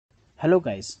Hello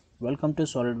guys, welcome to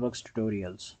SolidWorks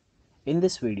tutorials. In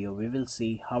this video we will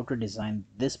see how to design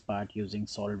this part using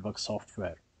SolidWorks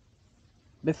software.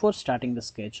 Before starting the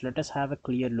sketch, let us have a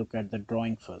clear look at the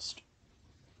drawing first.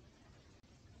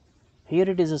 Here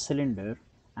it is a cylinder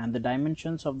and the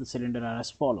dimensions of the cylinder are as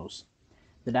follows.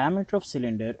 The diameter of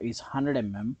cylinder is 100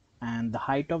 mm and the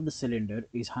height of the cylinder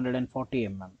is 140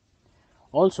 mm.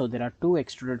 Also there are two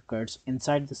extruded cuts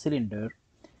inside the cylinder.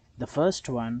 The first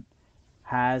one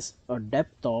has a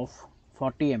depth of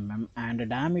 40 mm and a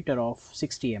diameter of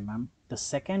 60 mm. The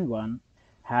second one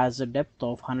has a depth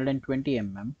of 120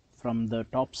 mm from the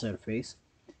top surface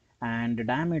and a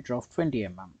diameter of 20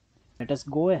 mm. Let us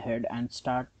go ahead and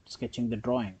start sketching the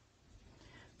drawing.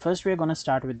 First we are going to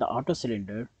start with the outer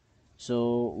cylinder.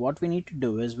 So what we need to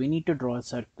do is we need to draw a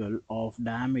circle of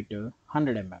diameter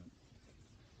 100 mm.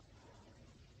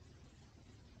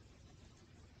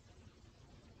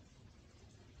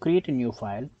 Create a new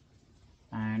file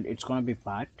and it's going to be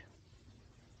part.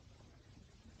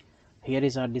 Here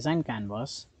is our design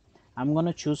canvas. I'm going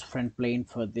to choose front plane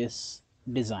for this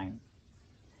design.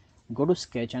 Go to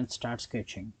sketch and start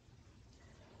sketching.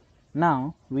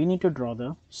 Now we need to draw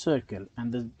the circle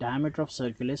and the diameter of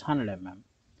circle is 100 mm.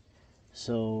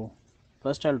 So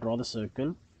first I'll draw the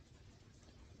circle.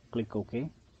 Click OK.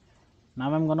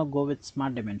 Now I'm going to go with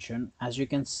smart dimension. As you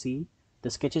can see, the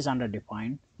sketch is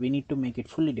underdefined. We need to make it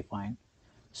fully defined.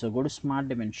 So go to smart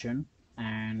dimension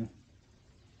and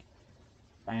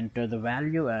enter the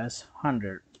value as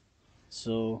 100.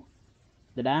 So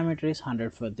the diameter is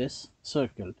 100 for this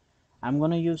circle. I'm going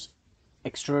to use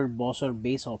extruded boss or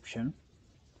base option,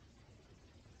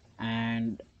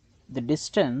 and the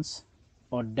distance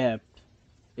or depth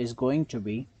is going to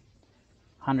be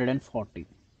 140.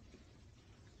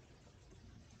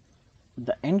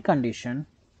 The end condition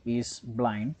is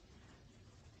blind,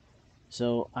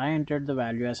 so I entered the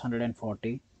value as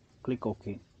 140. Click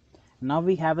OK. Now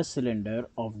we have a cylinder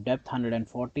of depth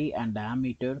 140 and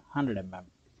diameter 100 mm.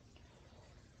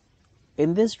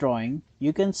 In this drawing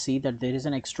you can see that there is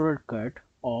an extruded cut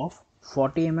of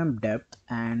 40 mm depth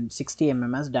and 60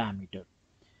 mm as diameter.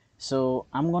 So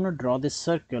I'm going to draw this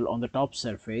circle on the top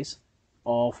surface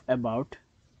of about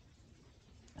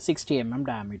 60 mm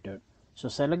diameter. So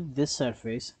select this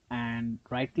surface and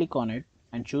right click on it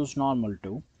and choose normal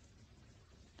to.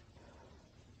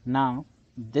 Now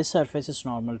this surface is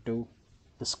normal to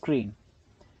the screen.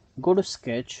 Go to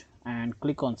sketch and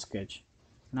click on sketch.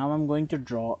 Now I'm going to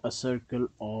draw a circle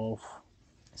of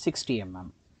 60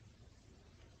 mm.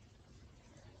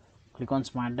 Click on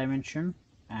smart dimension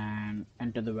and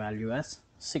enter the value as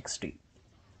 60.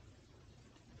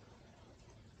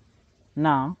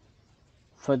 Now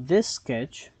for this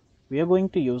sketch we are going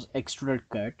to use extruded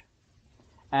cut,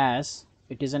 as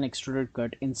it is an extruded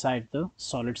cut inside the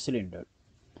solid cylinder.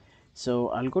 So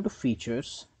I'll go to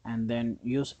features and then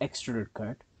use extruded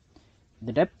cut.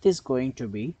 The depth is going to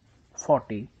be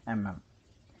 40 mm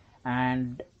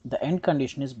and the end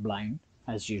condition is blind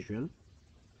as usual.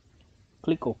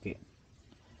 Click OK.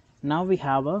 Now we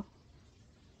have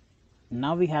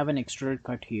an extruded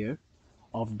cut here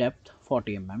of depth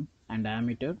 40 mm and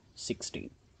diameter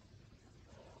 60.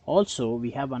 Also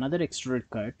we have another extruded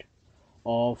cut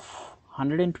of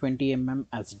 120 mm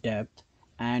as depth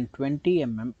and 20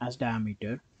 mm as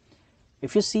diameter.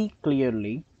 If you see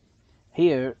clearly,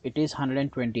 here it is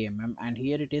 120 mm and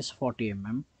here it is 40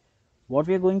 mm. What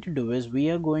we are going to do is we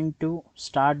are going to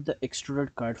start the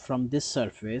extruded cut from this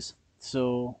surface.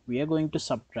 So we are going to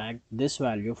subtract this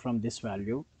value from this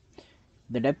value.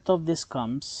 The depth of this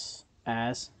comes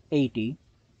as 80.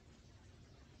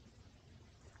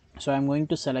 So I'm going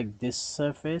to select this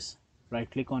surface, right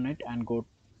click on it and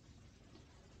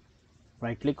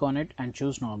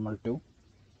choose normal to.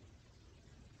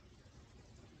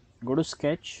 Go to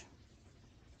sketch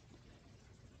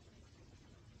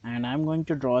and I'm going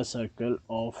to draw a circle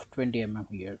of 20 mm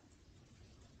here.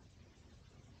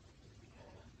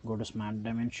 Go to smart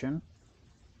dimension,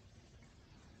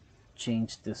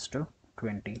 change this to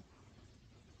 20.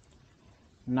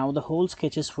 Now the whole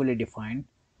sketch is fully defined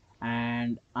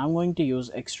and I'm going to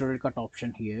use extruded cut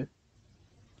option here.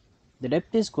 The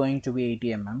depth is going to be 80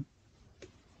 mm.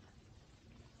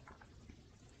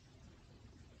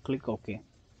 Click OK.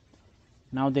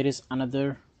 Now there is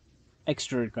another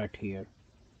extruded cut here.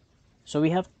 So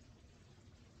we have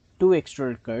two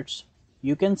extruded cuts.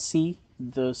 You can see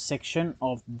the section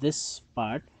of this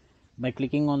part by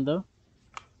clicking on the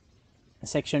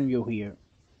section view here.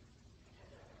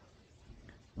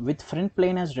 With front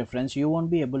plane as reference, you won't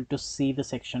be able to see the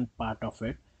section part of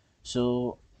it.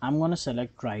 So I'm going to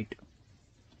select right.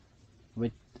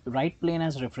 With right plane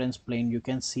as reference plane, you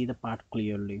can see the part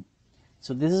clearly.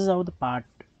 So this is how the part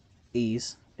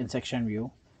is in section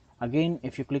view. Again,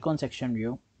 if you click on section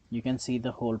view, you can see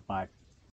the whole part.